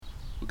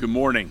Well, good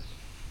morning.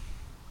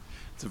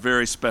 It's a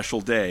very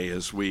special day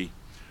as we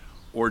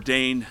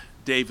ordain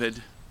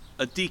David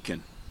a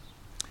deacon.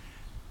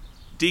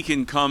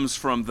 Deacon comes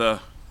from the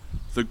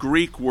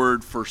Greek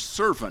word for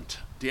servant,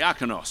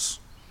 diakonos.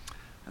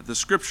 The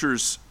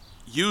scriptures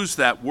use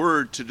that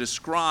word to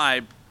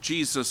describe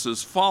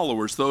Jesus'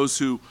 followers, those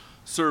who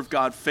serve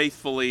God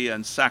faithfully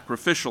and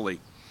sacrificially.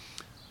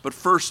 But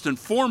first and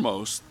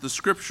foremost, the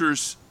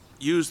scriptures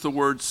use the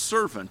word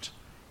servant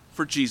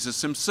for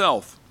Jesus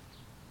himself.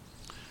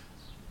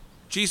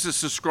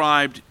 Jesus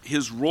described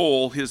his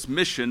role, his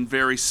mission,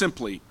 very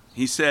simply.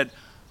 He said,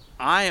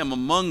 "I am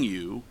among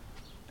you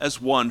as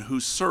one who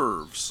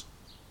serves."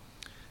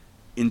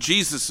 In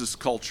Jesus'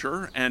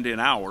 culture and in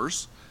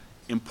ours,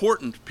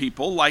 important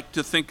people like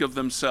to think of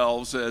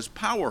themselves as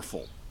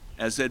powerful,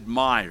 as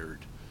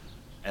admired,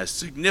 as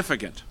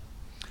significant.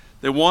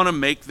 They want to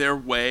make their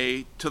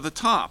way to the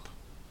top.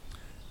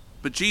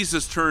 But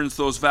Jesus turns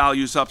those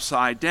values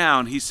upside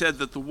down. He said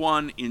that the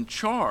one in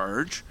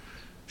charge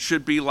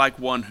should be like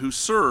one who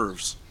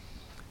serves.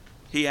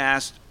 He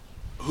asked,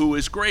 who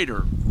is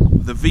greater,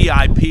 the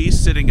VIP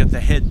sitting at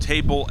the head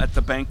table at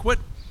the banquet,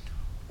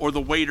 or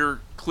the waiter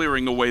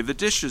clearing away the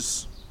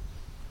dishes?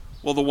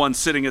 Well, the one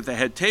sitting at the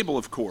head table,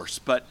 of course,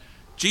 but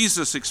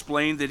Jesus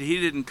explained that he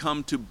didn't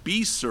come to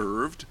be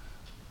served,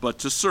 but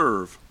to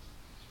serve.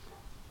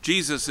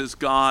 Jesus is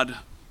God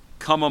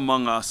come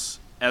among us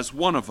as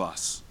one of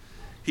us.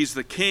 He's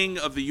the King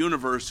of the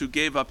universe who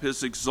gave up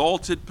his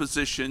exalted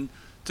position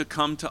to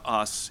come to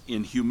us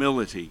in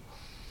humility.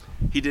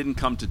 He didn't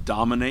come to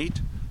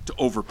dominate, to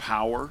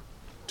overpower,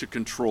 to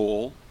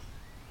control.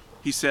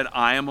 He said,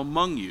 "I am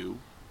among you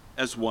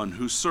as one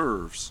who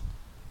serves."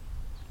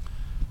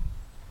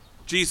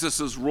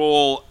 Jesus'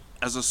 role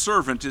as a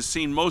servant is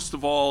seen most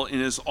of all in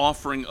his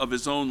offering of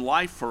his own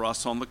life for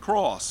us on the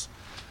cross.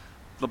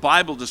 The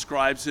Bible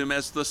describes him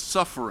as the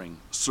suffering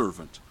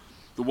servant,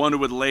 the one who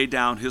would lay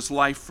down his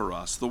life for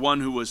us, the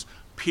one who was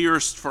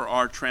pierced for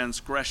our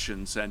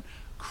transgressions and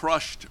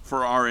crushed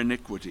for our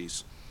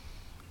iniquities.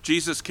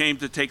 Jesus came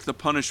to take the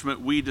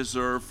punishment we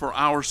deserve for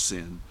our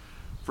sin,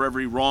 for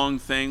every wrong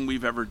thing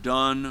we've ever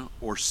done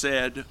or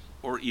said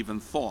or even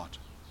thought.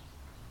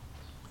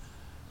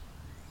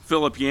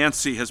 Philip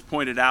Yancey has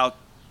pointed out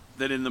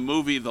that in the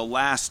movie The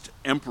Last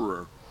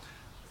Emperor,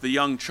 the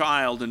young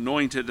child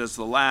anointed as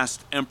the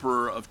last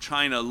emperor of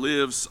China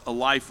lives a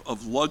life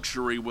of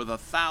luxury with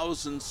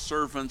 1,000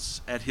 servants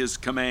at his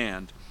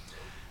command.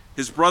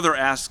 His brother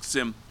asks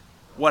him,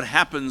 "What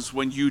happens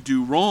when you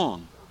do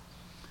wrong?"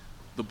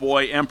 The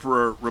boy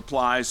emperor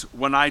replies,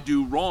 "When I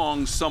do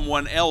wrong,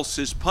 someone else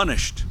is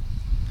punished."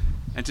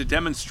 And to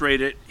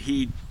demonstrate it,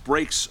 he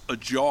breaks a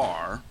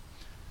jar,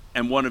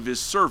 and one of his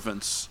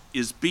servants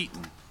is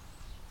beaten.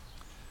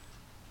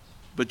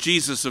 But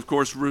Jesus, of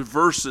course,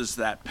 reverses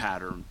that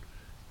pattern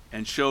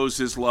and shows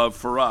his love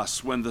for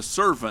us. When the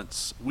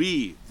servants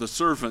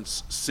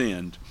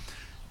sinned,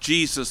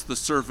 Jesus, the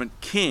servant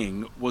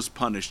king, was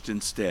punished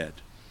instead.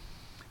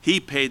 He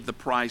paid the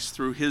price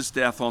through his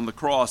death on the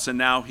cross, and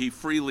now he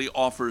freely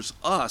offers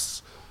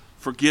us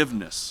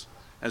forgiveness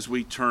as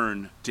we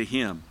turn to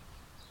him.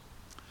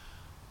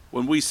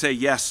 When we say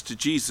yes to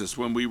Jesus,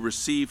 when we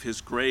receive his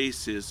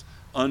grace, his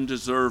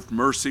undeserved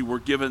mercy, we're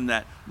given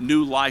that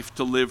new life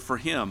to live for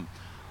him,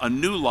 a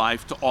new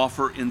life to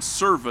offer in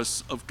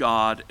service of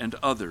God and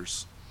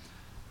others.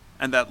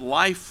 And that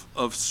life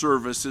of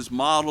service is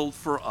modeled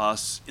for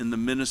us in the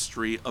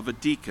ministry of a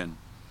deacon.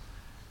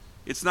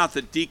 It's not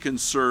that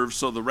deacons serve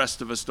so the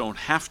rest of us don't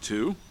have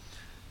to.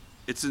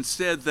 It's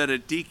instead that a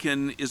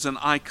deacon is an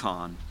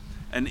icon,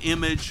 an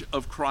image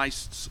of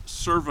Christ's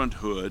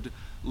servanthood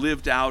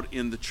lived out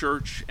in the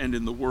church and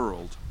in the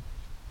world.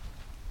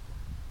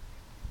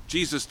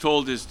 Jesus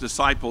told his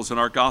disciples in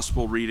our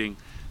gospel reading,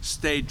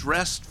 "Stay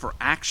dressed for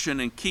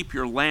action and keep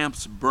your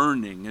lamps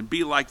burning, and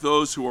be like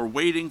those who are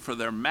waiting for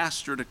their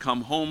master to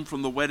come home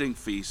from the wedding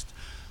feast,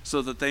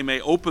 so that they may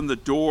open the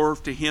door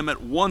to him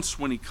at once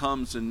when he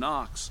comes and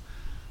knocks.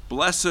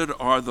 Blessed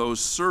are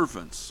those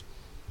servants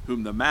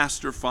whom the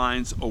master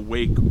finds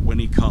awake when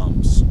he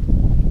comes."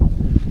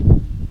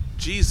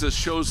 Jesus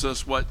shows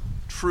us what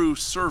true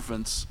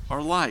servants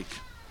are like.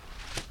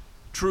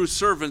 True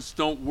servants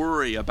don't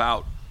worry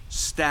about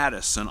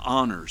status and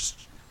honors.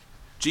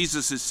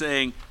 Jesus is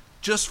saying,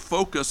 just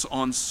focus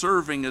on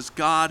serving as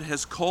God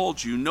has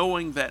called you,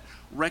 knowing that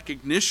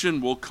recognition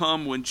will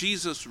come when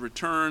Jesus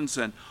returns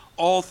and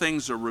all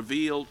things are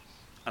revealed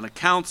and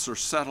accounts are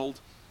settled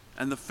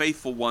and the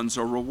faithful ones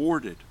are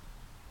rewarded.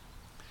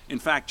 In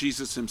fact,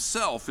 Jesus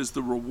himself is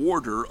the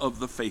rewarder of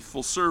the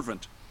faithful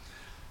servant.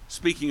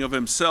 Speaking of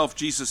himself,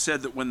 Jesus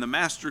said that when the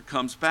master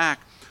comes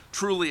back,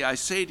 "Truly I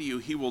say to you,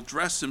 he will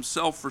dress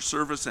himself for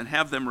service and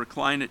have them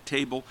recline at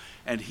table,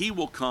 and he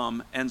will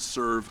come and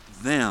serve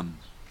them.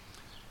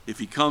 If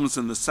he comes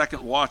in the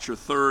second watch or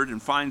third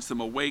and finds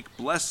them awake,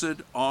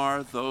 blessed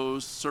are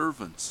those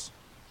servants."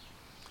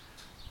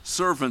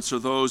 Servants are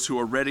those who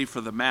are ready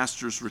for the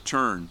master's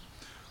return,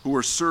 who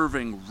are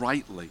serving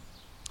rightly,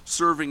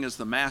 serving as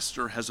the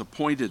master has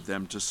appointed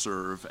them to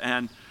serve,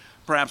 and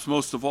perhaps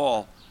most of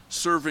all,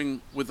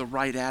 serving with the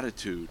right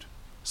attitude,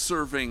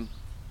 serving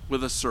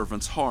with a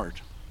servant's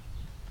heart.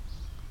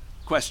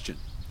 Question: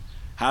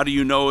 how do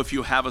you know if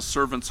you have a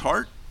servant's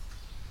heart?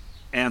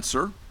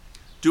 Answer: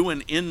 do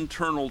an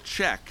internal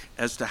check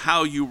as to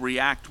how you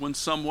react when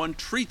someone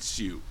treats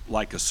you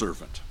like a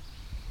servant.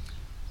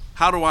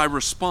 How do I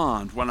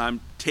respond when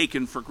I'm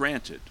taken for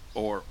granted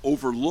or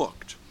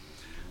overlooked?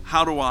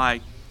 How do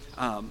I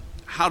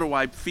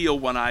feel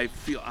when I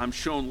feel I'm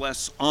shown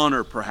less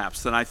honor,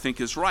 perhaps, than I think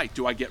is right?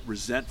 Do I get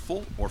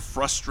resentful or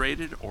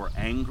frustrated or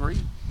angry?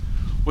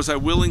 Was I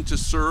willing to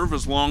serve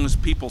as long as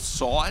people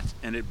saw it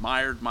and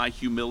admired my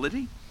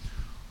humility?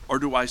 Or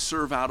do I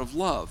serve out of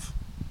love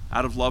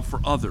for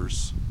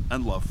others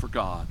and love for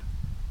God?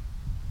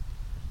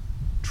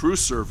 True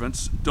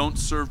servants don't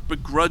serve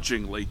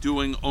begrudgingly,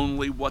 doing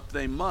only what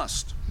they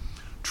must.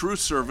 True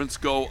servants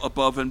go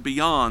above and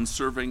beyond,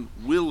 serving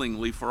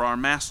willingly for our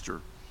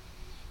master.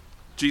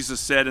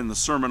 Jesus said in the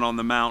Sermon on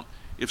the Mount,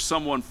 if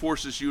someone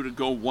forces you to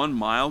go 1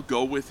 mile,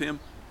 go with him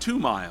 2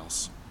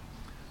 miles.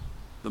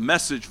 The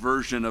Message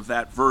version of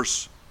that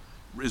verse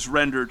is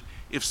rendered,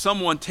 if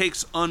someone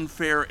takes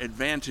unfair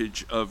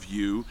advantage of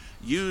you,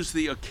 use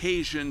the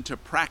occasion to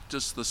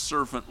practice the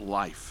servant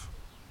life.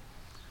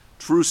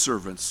 True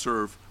servants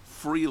serve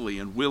freely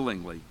and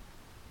willingly.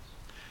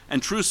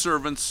 And true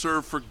servants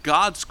serve for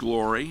God's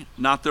glory,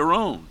 not their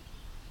own.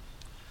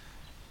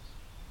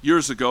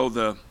 Years ago,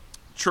 the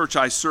church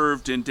I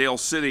served in Dale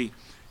City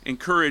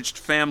encouraged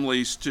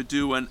families to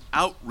do an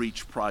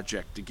outreach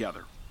project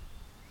together.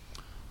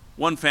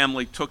 One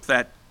family took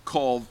that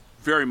call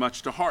very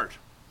much to heart.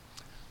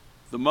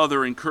 The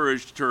mother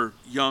encouraged her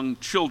young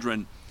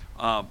children,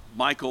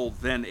 Michael,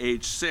 then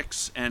age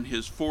 6, and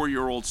his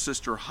 4-year-old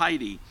sister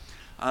Heidi,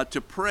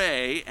 to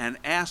pray and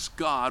ask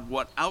God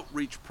what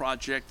outreach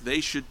project they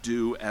should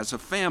do as a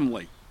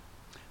family.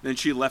 Then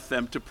she left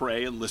them to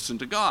pray and listen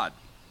to God.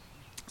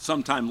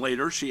 Sometime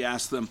later, she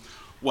asked them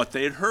what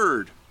they had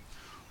heard.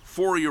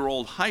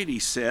 4-year-old Heidi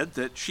said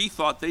that she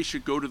thought they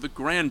should go to the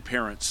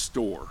grandparents'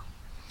 store,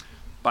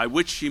 by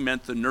which she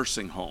meant the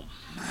nursing home.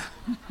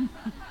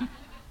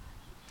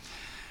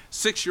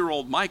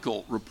 6-year-old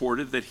Michael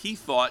reported that he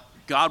thought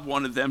God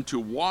wanted them to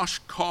wash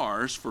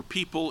cars for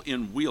people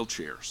in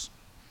wheelchairs.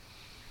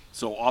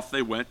 So off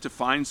they went to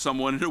find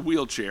someone in a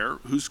wheelchair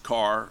whose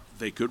car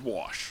they could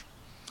wash.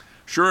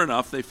 Sure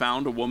enough, they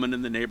found a woman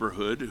in the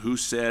neighborhood who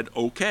said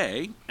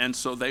okay, and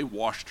so they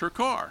washed her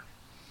car.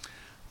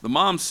 The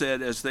mom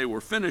said as they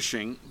were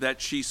finishing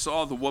that she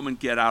saw the woman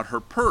get out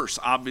her purse,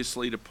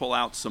 obviously to pull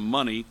out some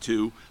money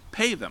to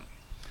pay them.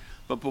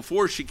 But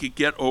before she could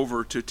get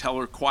over to tell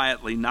her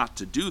quietly not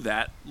to do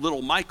that,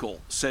 little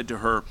Michael said to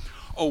her,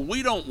 "Oh,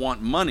 we don't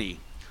want money.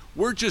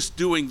 We're just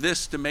doing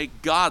this to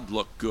make God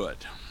look good."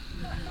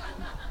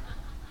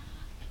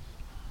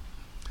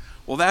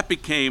 Well, that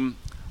became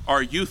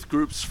our youth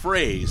group's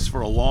phrase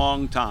for a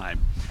long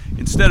time.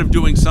 Instead of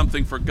doing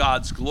something for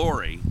God's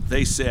glory,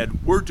 they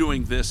said, we're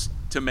doing this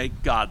to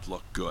make God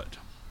look good.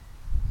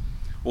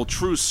 Well,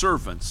 true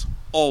servants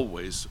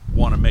always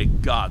want to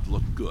make God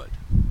look good.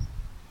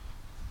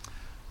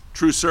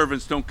 True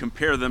servants don't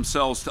compare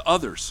themselves to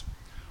others.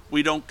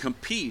 We don't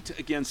compete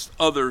against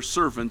other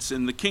servants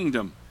in the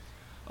kingdom.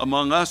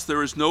 Among us,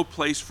 there is no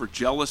place for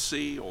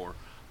jealousy, or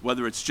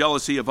whether it's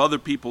jealousy of other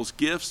people's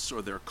gifts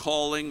or their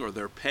calling or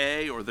their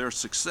pay or their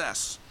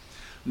success.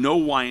 No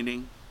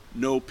whining,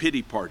 no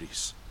pity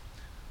parties.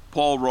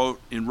 Paul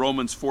wrote in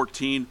Romans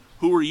 14,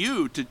 "Who are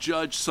you to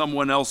judge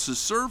someone else's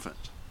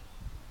servant?"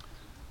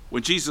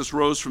 When Jesus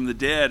rose from the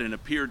dead and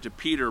appeared to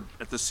Peter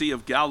at the Sea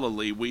of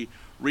Galilee, we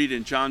read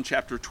in John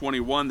chapter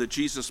 21 that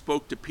Jesus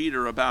spoke to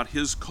Peter about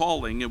his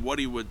calling and what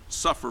he would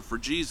suffer for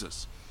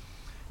Jesus.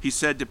 He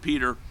said to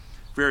Peter,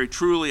 "Very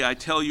truly, I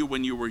tell you,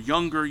 when you were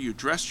younger, you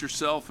dressed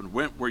yourself and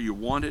went where you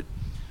wanted.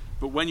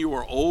 But when you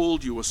are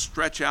old, you will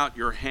stretch out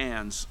your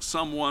hands.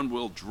 Someone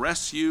will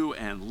dress you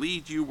and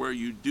lead you where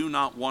you do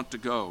not want to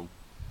go."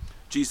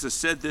 Jesus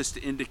said this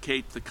to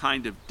indicate the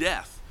kind of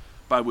death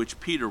by which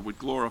Peter would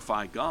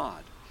glorify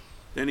God.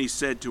 Then he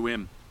said to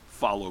him,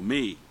 "Follow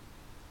me."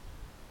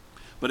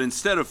 But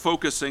instead of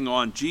focusing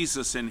on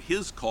Jesus and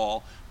his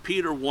call,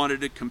 Peter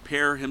wanted to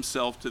compare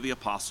himself to the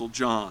Apostle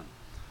John.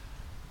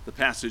 The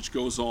passage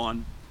goes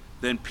on,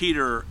 "Then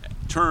Peter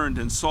turned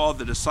and saw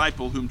the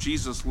disciple whom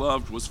Jesus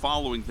loved was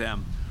following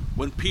them.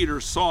 When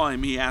Peter saw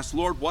him, he asked,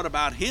 'Lord, what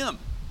about him?'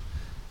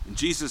 And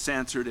Jesus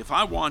answered, 'If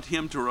I want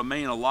him to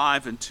remain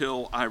alive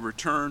until I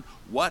return,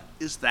 what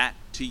is that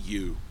to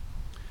you?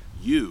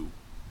 You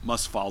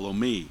must follow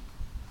me."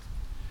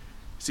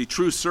 See,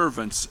 true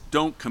servants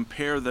don't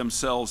compare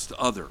themselves to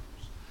others.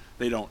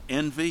 They don't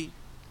envy,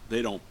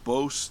 they don't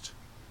boast,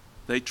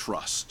 they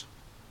trust.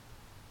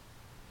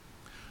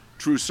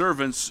 True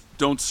servants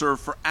don't serve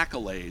for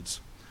accolades,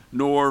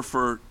 nor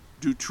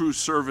do true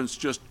servants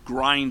just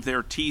grind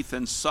their teeth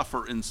and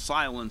suffer in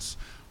silence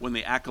when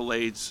the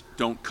accolades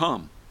don't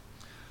come.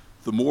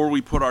 The more we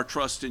put our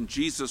trust in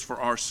Jesus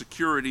for our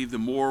security, the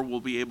more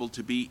we'll be able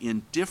to be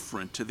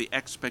indifferent to the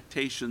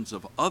expectations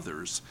of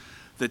others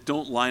that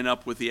don't line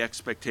up with the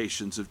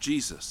expectations of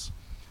Jesus.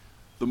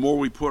 The more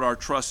we put our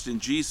trust in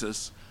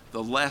Jesus,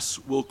 the less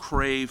we'll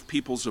crave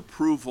people's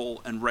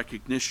approval and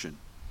recognition.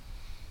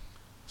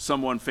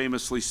 Someone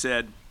famously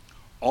said,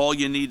 "All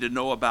you need to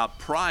know about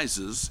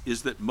prizes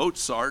is that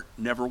Mozart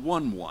never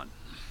won one."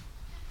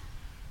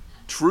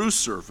 True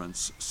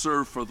servants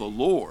serve for the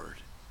Lord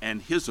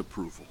and his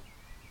approval.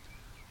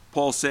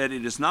 Paul said,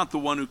 "It is not the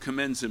one who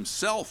commends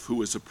himself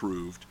who is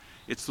approved,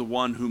 it's the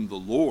one whom the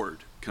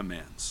Lord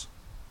commends."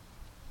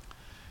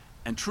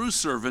 And true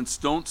servants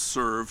don't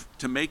serve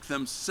to make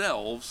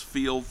themselves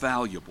feel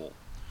valuable.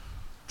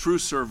 True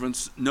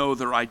servants know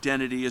their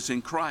identity is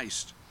in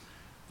Christ.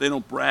 They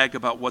don't brag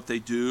about what they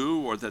do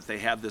or that they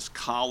have this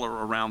collar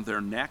around their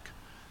neck.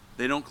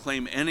 They don't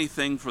claim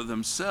anything for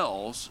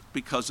themselves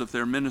because of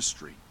their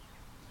ministry.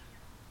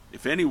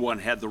 If anyone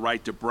had the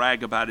right to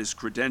brag about his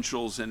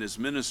credentials and his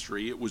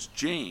ministry, it was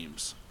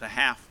James, the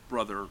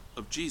half-brother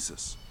of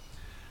Jesus.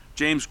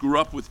 James grew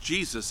up with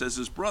Jesus as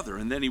his brother,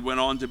 and then he went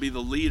on to be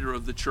the leader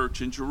of the church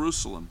in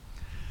Jerusalem.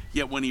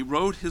 Yet when he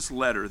wrote his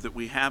letter that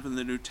we have in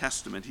the New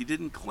Testament, he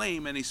didn't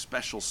claim any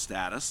special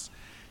status.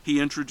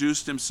 He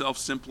introduced himself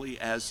simply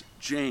as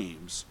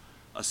James,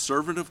 a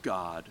servant of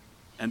God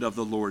and of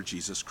the Lord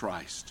Jesus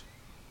Christ.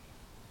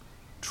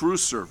 True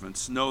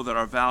servants know that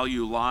our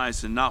value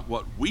lies in not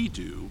what we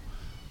do,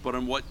 but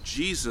in what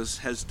Jesus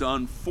has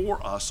done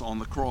for us on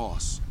the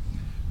cross.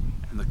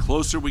 And the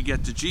closer we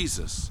get to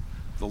Jesus,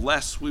 the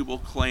less we will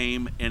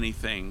claim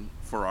anything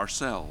for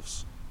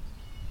ourselves.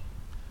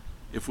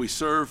 If we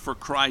serve for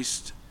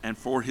Christ and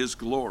for his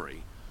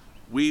glory,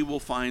 we will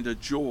find a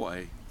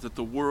joy that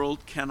the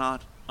world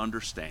cannot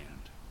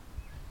understand.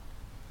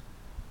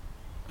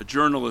 A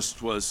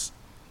journalist was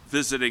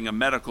visiting a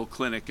medical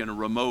clinic in a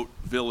remote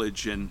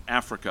village in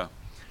Africa.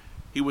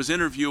 He was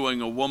interviewing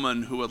a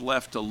woman who had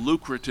left a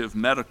lucrative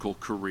medical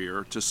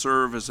career to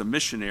serve as a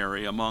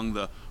missionary among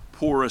the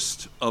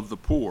poorest of the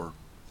poor.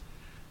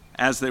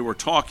 As they were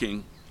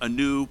talking, a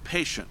new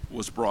patient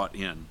was brought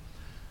in,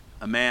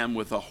 a man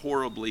with a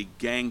horribly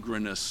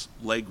gangrenous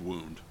leg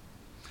wound.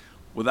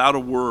 Without a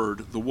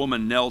word, the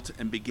woman knelt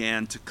and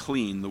began to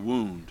clean the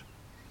wound.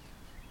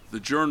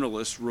 The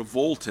journalist,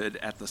 revolted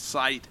at the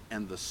sight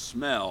and the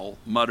smell,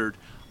 muttered,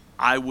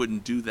 "I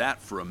wouldn't do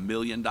that for $1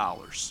 million."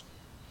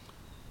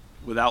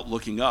 Without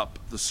looking up,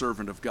 the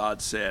servant of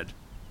God said,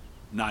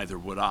 "Neither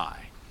would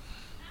I."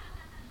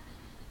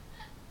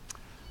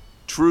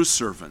 True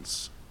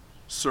servants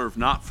serve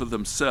not for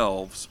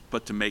themselves,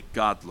 but to make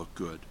God look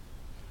good.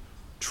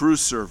 True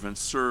servants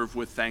serve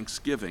with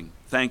thanksgiving,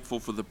 thankful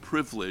for the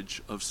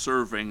privilege of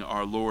serving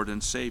our Lord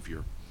and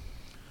Savior.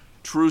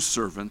 True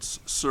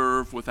servants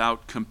serve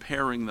without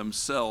comparing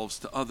themselves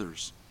to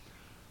others.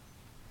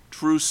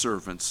 True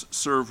servants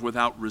serve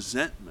without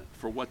resentment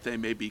for what they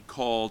may be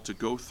called to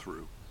go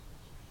through.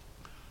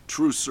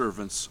 True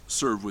servants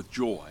serve with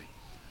joy,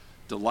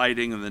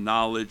 delighting in the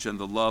knowledge and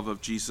the love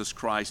of Jesus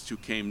Christ, who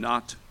came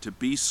not to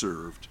be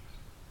served,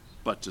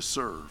 but to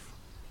serve.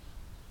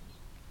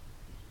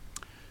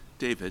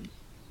 David,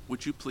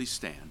 would you please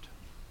stand?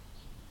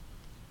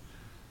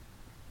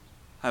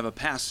 I have a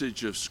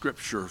passage of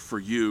scripture for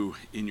you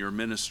in your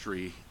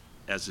ministry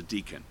as a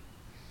deacon.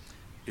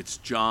 It's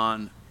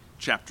John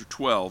chapter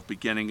 12,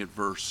 beginning at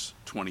verse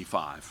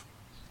 25.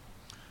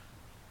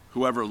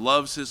 Whoever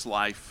loves his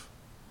life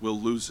will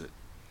lose it,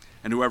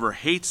 and whoever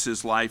hates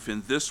his life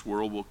in this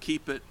world will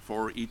keep it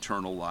for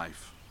eternal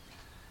life.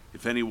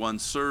 If anyone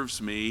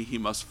serves me, he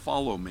must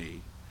follow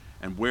me,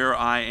 and where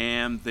I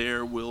am,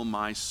 there will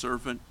my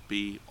servant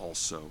be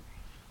also.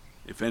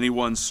 If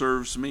anyone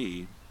serves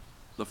me,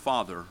 the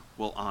Father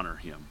will honor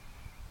him.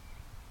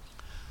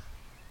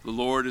 The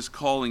Lord is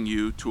calling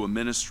you to a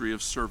ministry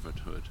of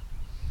servanthood.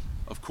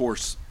 Of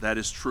course, that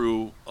is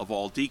true of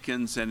all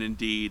deacons and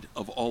indeed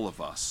of all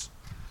of us.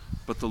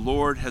 But the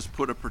Lord has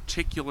put a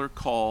particular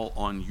call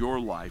on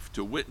your life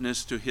to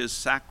witness to his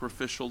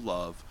sacrificial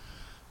love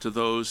to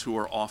those who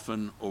are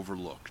often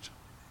overlooked.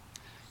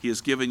 He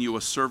has given you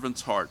a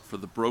servant's heart for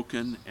the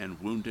broken and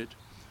wounded,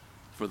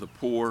 for the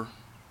poor,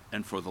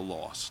 and for the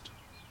lost.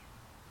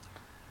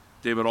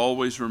 David,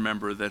 always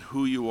remember that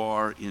who you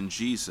are in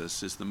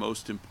Jesus is the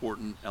most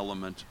important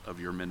element of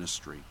your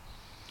ministry.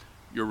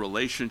 Your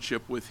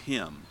relationship with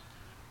him,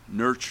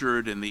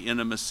 nurtured in the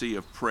intimacy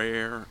of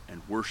prayer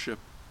and worship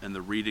and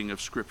the reading of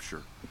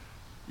Scripture.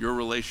 Your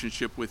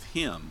relationship with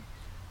him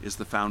is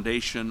the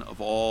foundation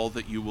of all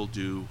that you will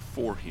do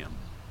for him.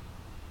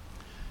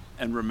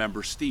 And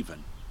remember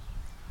Stephen.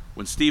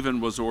 When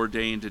Stephen was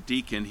ordained a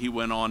deacon, he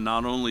went on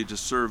not only to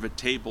serve at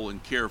table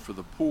and care for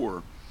the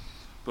poor,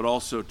 but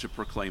also to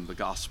proclaim the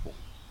gospel.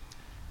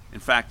 In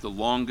fact, the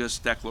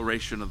longest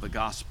declaration of the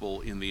gospel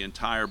in the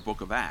entire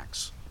book of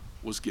Acts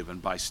was given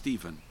by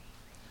Stephen.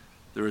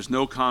 There is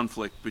no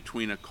conflict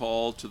between a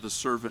call to the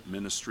servant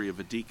ministry of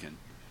a deacon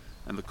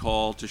and the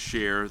call to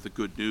share the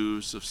good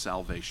news of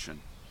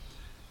salvation.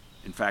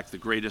 In fact, the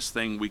greatest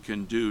thing we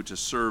can do to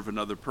serve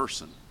another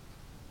person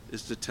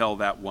is to tell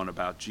that one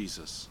about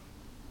Jesus.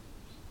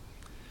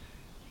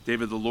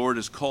 David, the Lord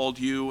has called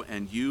you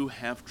and you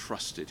have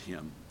trusted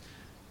him.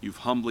 You've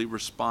humbly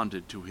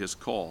responded to his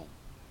call.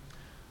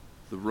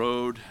 The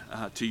road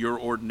to your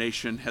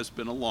ordination has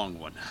been a long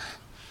one.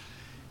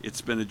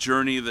 It's been a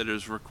journey that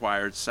has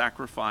required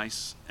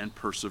sacrifice and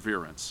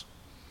perseverance.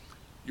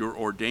 Your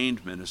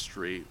ordained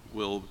ministry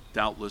will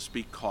doubtless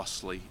be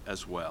costly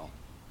as well.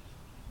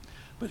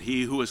 But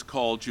he who has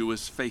called you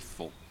is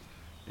faithful,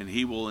 and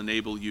he will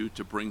enable you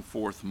to bring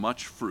forth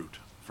much fruit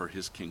for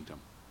his kingdom.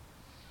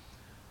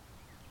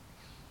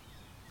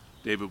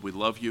 David, we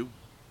love you,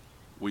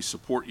 we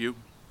support you,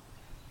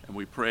 and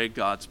we pray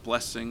God's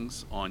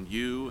blessings on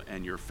you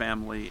and your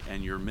family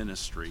and your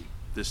ministry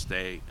this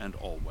day and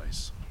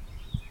always.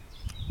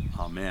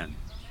 Amen.